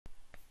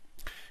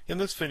In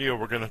this video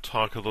we're going to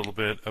talk a little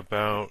bit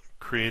about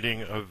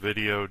creating a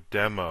video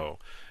demo,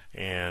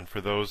 and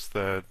for those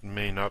that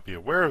may not be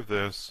aware of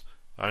this,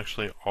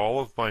 actually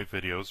all of my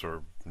videos,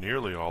 or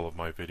nearly all of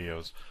my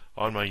videos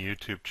on my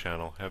YouTube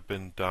channel have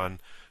been done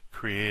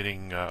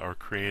created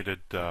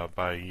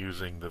by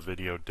using the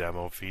video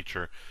demo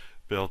feature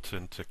built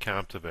into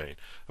Captivate.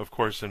 Of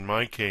course, in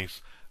my case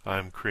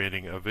I'm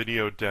creating a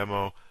video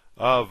demo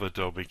of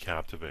Adobe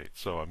Captivate,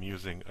 so I'm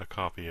using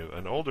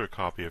an older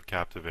copy of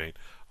Captivate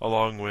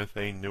along with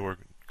a newer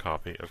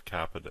copy of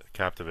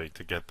Captivate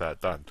to get that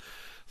done.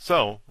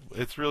 So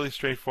it's really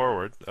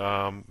straightforward.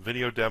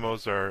 Video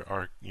demos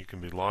you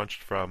can be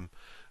launched from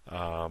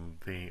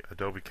the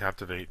Adobe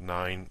Captivate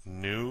 9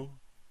 new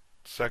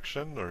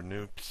section or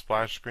new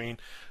splash screen.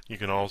 You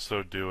can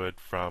also do it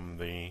from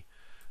the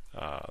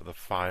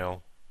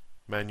File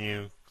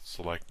menu,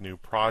 select New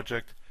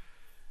Project,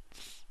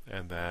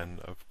 and then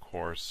of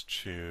course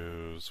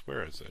choose,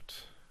 where is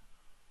it?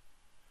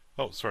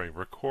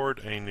 Record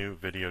a new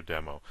video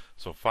demo.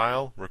 So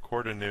File,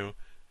 Record a new,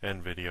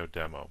 and Video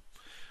Demo.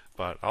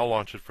 But I'll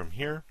launch it from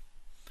here,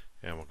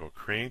 and we'll go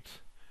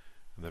Create.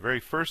 And the very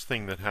first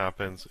thing that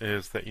happens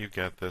is that you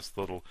get this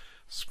little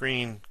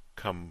screen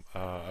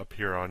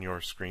appear on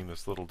your screen,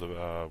 this little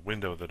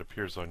window that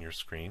appears on your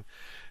screen,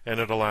 and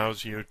it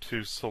allows you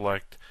to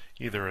select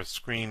either a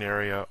screen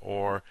area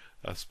or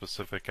a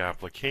specific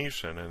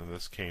application. And in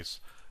this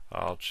case,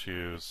 I'll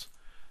choose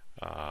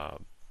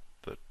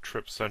the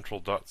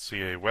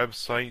tripcentral.ca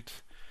website,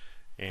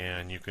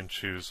 and you can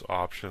choose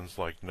options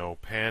like no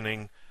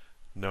panning,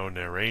 no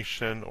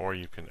narration, or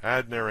you can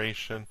add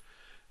narration,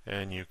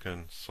 and you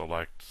can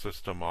select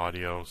system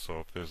audio, so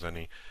if there's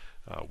any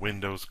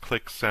Windows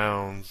click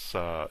sounds,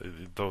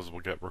 those will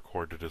get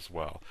recorded as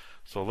well.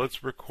 So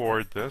let's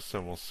record this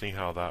and we'll see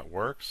how that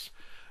works.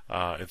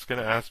 It's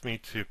going to ask me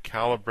to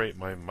calibrate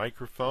my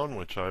microphone,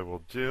 which I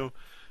will do,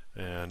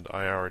 and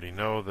I already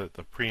know that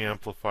the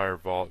preamplifier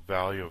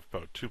value of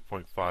about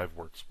 2.5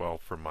 works well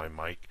for my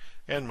mic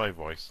and my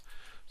voice.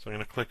 So I'm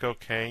going to click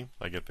OK.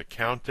 I get the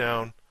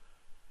countdown,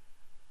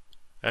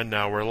 and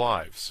now we're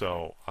live.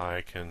 So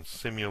I can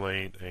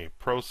simulate a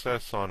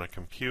process on a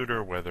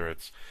computer, whether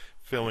it's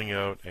filling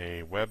out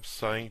a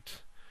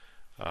website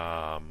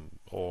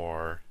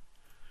or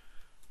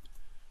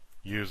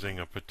using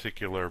a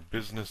particular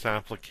business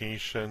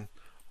application.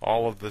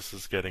 All of this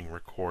is getting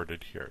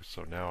recorded here.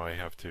 So now I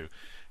have to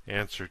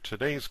answer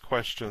today's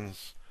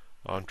questions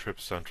on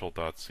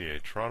tripcentral.ca.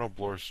 Toronto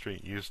Bloor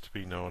Street used to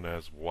be known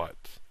as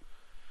what?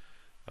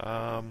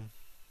 I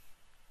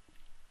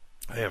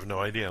have no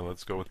idea.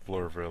 Let's go with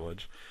Bloor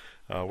Village.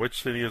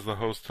 Which city is the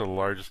host to the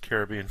largest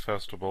Caribbean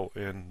festival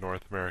in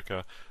North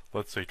America?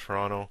 Let's say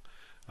Toronto.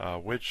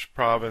 Which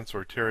province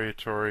or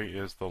territory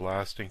is the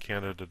last in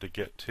Canada to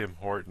get Tim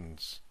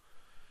Hortons?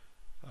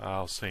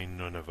 I'll say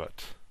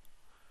Nunavut.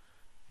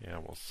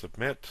 And we'll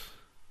submit.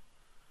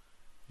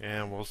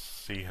 And we'll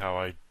see how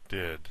I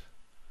did.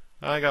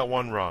 I got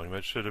one wrong.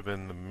 That should have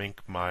been the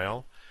Mink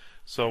Mile.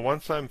 So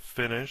once I'm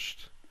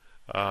finished,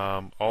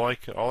 all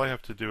I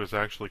have to do is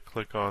actually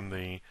click on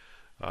the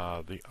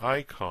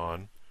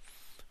icon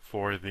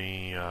for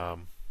the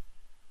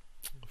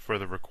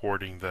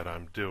recording that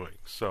I'm doing.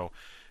 So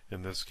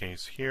in this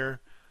case here,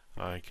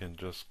 I can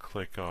just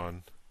click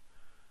on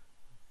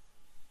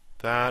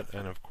that,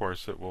 and of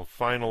course it will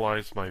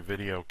finalize my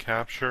video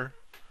capture.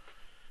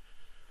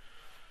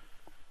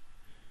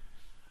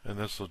 And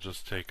this will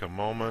just take a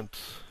moment.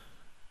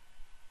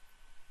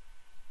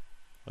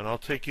 And I'll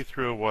take you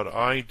through what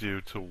I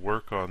do to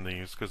work on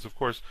these, because of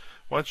course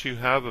once you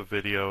have a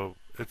video,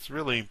 it's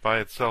really by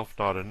itself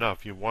not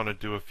enough. You want to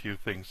do a few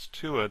things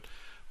to it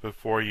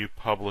before you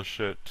publish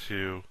it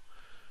to.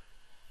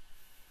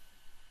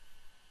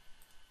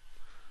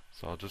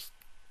 So I'll just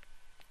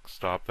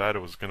stop that.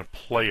 It was going to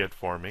play it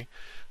for me.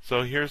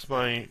 So here's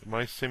my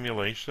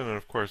simulation, and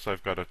of course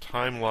I've got a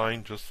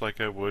timeline just like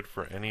I would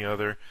for any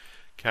other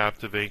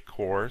Captivate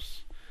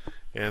course,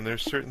 and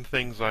there's certain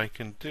things I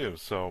can do.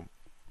 So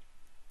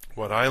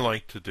what I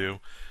like to do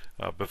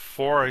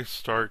before I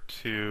start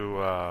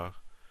to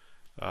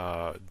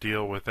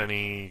deal with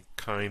any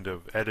kind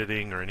of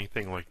editing or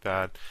anything like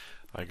that,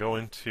 I go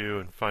into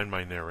and find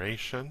my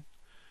narration,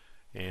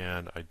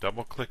 and I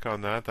double click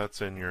on that.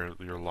 That's in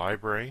your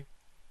library,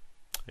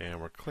 and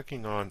we're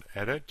clicking on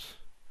edit,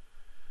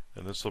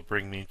 and this will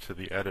bring me to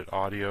the edit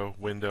audio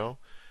window,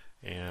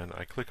 and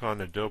I click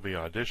on Adobe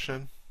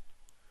Audition,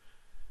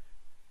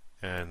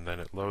 and then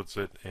it loads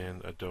it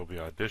in Adobe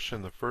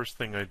Audition. The first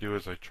thing I do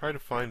is I try to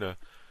find a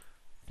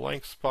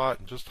blank spot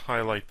and just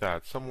highlight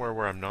that, somewhere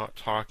where I'm not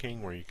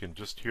talking, where you can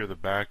just hear the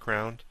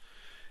background,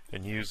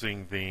 and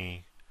using the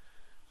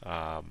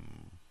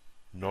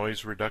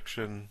noise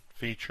reduction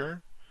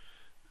feature,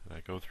 and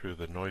I go through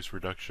the noise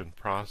reduction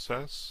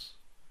process.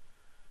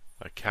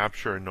 I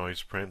capture a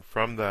noise print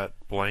from that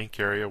blank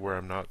area where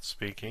I'm not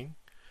speaking,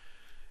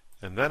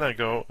 and then I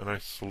go and I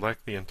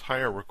select the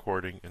entire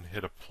recording and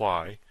hit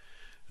apply.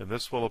 and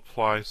this will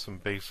apply some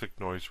basic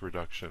noise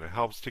reduction. It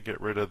helps to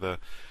get rid of the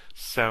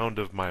sound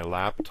of my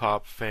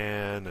laptop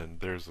fan,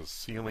 and there's a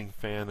ceiling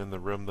fan in the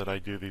room that I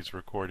do these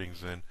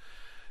recordings in,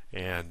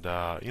 and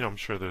I'm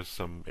sure there's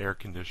some air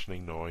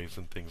conditioning noise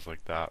and things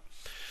like that.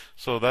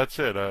 So that's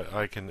it.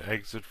 I can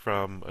exit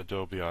from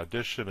Adobe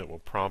Audition. It will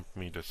prompt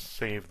me to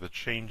save the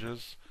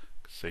changes.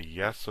 Say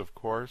yes, of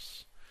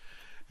course.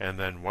 And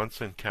then once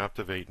in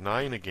Captivate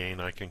 9 again,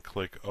 I can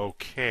click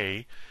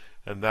OK,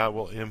 and that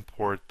will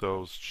import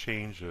those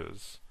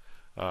changes,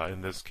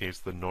 in this case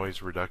the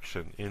noise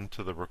reduction,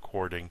 into the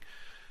recording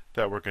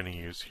that we're going to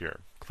use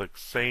here. Click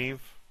Save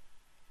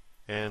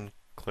and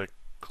click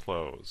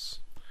Close.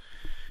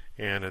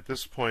 And at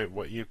this point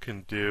what you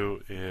can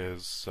do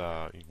is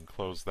you can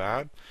close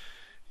that,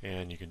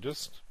 and you can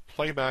just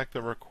play back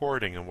the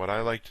recording. And what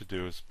I like to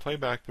do is play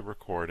back the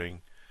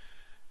recording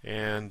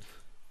and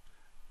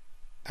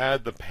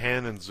add the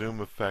pan and zoom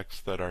effects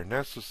that are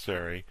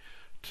necessary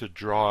to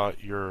draw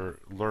your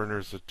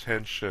learner's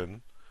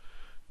attention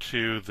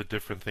to the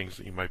different things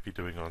that you might be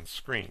doing on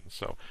screen.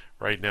 So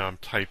right now I'm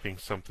typing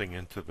something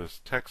into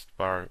this text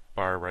bar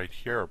right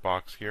here, or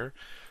box here.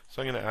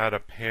 So I'm going to add a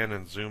pan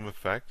and zoom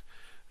effect,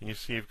 and you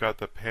see you've got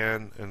the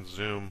pan and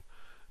zoom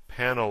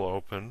panel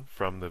open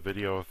from the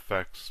video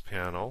effects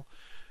panel,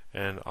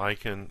 and I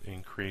can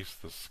increase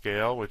the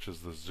scale, which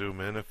is the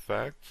zoom in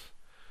effect.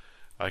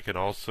 I can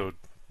also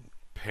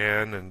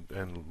pan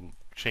and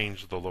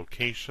change the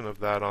location of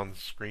that on the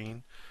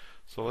screen.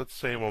 So let's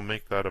say we'll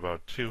make that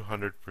about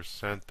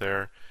 200%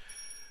 there.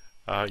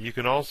 You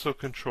can also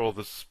control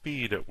the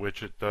speed at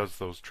which it does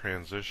those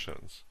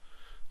transitions.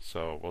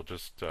 So we'll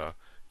just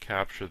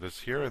capture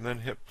this here and then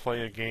hit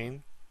play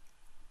again.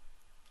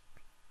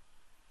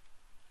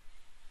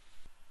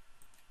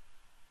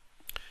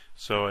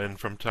 So, and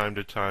from time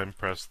to time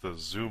press the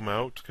zoom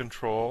out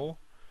control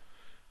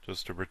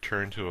just to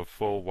return to a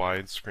full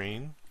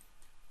widescreen.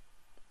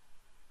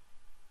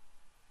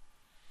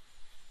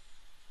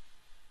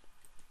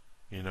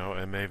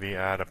 And maybe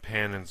add a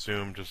pan and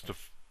zoom just to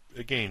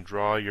again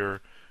draw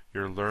your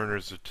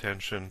learner's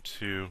attention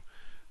to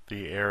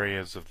the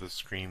areas of the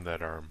screen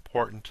that are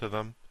important to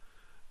them.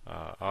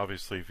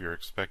 Obviously, if you're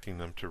expecting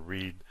them to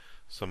read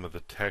some of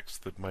the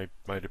text that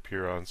might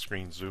appear on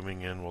screen,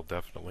 zooming in will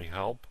definitely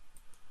help.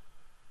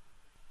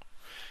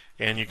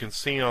 And you can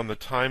see on the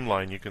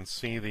timeline, you can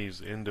see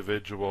these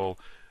individual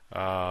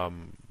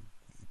pan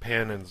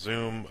and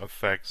zoom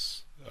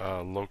effects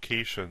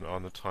location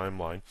on the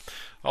timeline.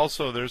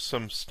 Also, there's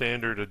some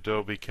standard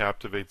Adobe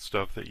Captivate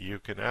stuff that you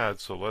can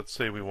add. So let's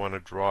say we want to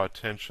draw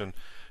attention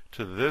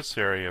to this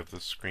area of the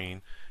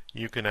screen.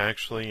 You can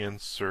actually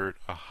insert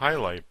a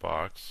highlight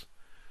box.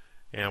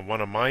 And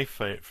one of my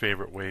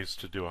favorite ways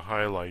to do a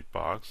highlight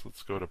box,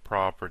 let's go to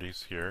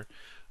Properties here,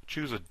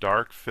 choose a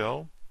dark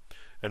fill,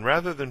 and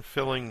rather than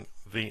filling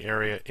the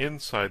area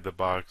inside the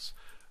box,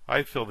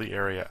 I fill the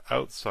area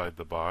outside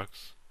the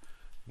box.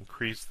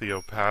 Increase the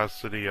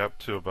opacity up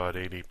to about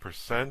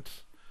 80%,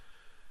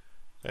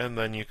 and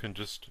then you can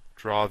just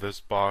draw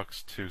this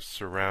box to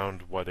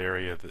surround what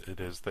area it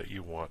is that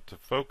you want to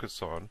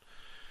focus on,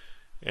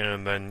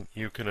 and then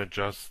you can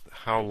adjust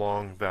how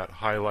long that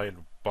highlight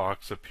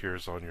box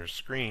appears on your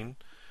screen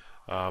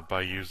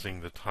by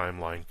using the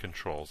timeline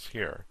controls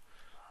here.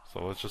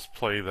 So let's just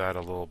play that a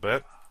little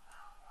bit.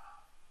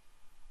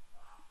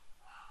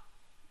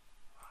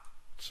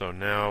 So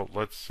now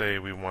let's say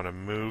we want to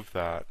move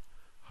that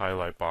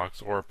highlight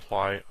box or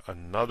apply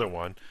another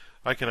one.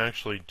 I can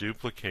actually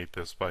duplicate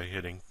this by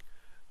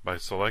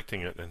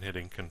selecting it and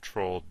hitting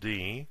Control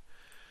D,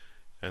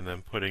 and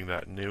then putting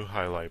that new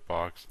highlight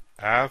box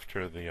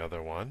after the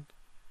other one.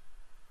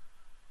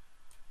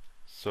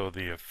 So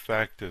the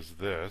effect is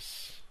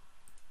this.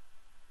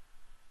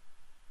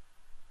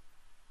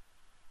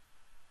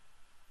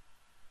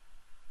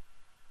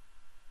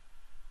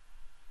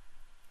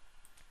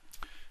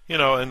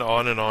 And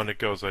on it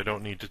goes. I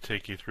don't need to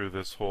take you through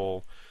this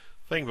whole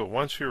thing, but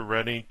once you're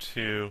ready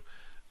to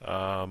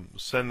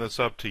send this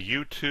up to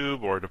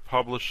YouTube or to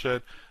publish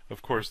it,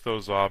 of course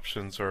those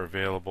options are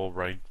available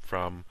right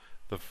from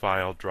the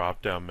File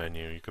drop-down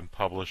menu. You can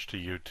publish to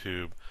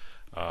YouTube,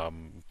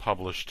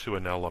 publish to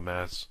an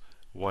LMS,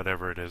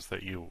 whatever it is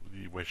that you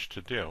wish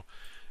to do.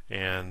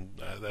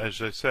 And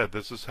as I said,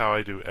 this is how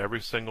I do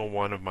every single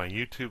one of my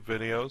YouTube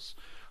videos.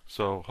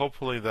 So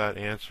hopefully that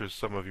answers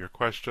some of your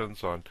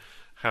questions on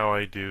how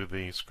I do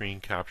the screen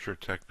capture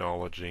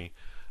technology,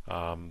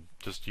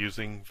 just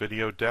using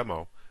video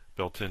demo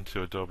built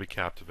into Adobe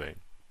Captivate.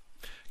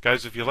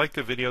 Guys, if you like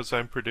the videos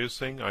I'm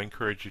producing, I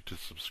encourage you to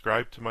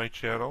subscribe to my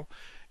channel.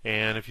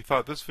 And if you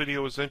thought this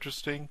video was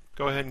interesting,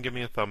 go ahead and give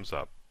me a thumbs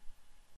up.